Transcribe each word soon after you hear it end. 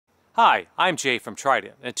Hi, I'm Jay from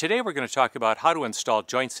Trident, and today we're going to talk about how to install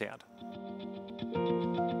joint sand.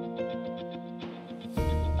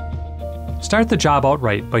 Start the job out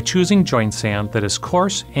right by choosing joint sand that is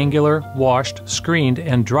coarse, angular, washed, screened,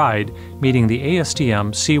 and dried, meeting the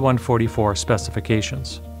ASTM C144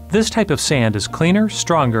 specifications. This type of sand is cleaner,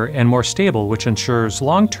 stronger, and more stable, which ensures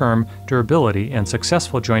long-term durability and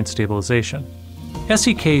successful joint stabilization.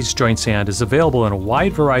 SEK's joint sand is available in a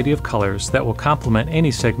wide variety of colors that will complement any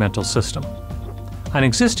segmental system. On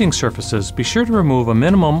existing surfaces, be sure to remove a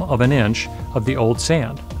minimum of 1 inch of the old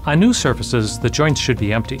sand. On new surfaces, the joints should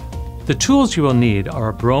be empty. The tools you will need are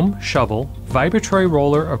a broom, shovel, vibratory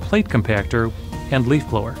roller or plate compactor, and leaf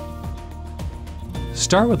blower.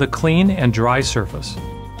 Start with a clean and dry surface.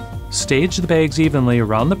 Stage the bags evenly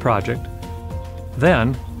around the project.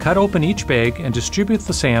 Then, cut open each bag and distribute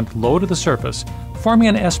the sand low to the surface, forming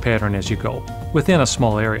an S pattern as you go, within a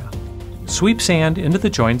small area. Sweep sand into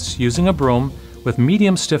the joints using a broom with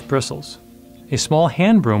medium stiff bristles. A small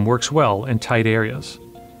hand broom works well in tight areas.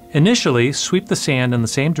 Initially, sweep the sand in the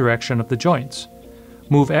same direction of the joints.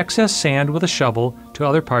 Move excess sand with a shovel to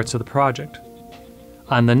other parts of the project.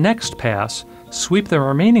 On the next pass, sweep the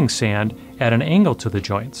remaining sand at an angle to the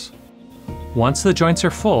joints. Once the joints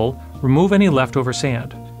are full, remove any leftover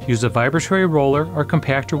sand. Use a vibratory roller or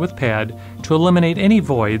compactor with pad to eliminate any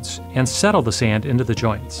voids and settle the sand into the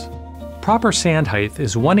joints. Proper sand height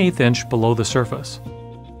is 1/8 inch below the surface.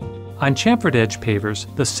 On chamfered edge pavers,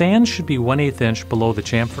 the sand should be 1/8 inch below the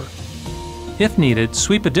chamfer. If needed,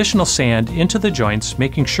 sweep additional sand into the joints,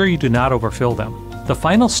 making sure you do not overfill them. The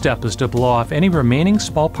final step is to blow off any remaining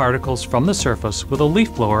small particles from the surface with a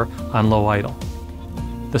leaf blower on low idle.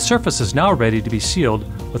 The surface is now ready to be sealed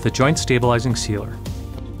with a joint stabilizing sealer.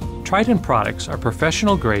 Trident products are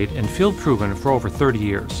professional grade and field proven for over 30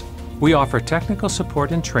 years. We offer technical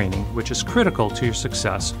support and training, which is critical to your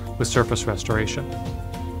success with surface restoration.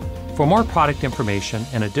 For more product information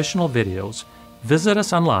and additional videos, visit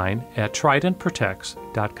us online at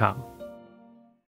tridentprotects.com.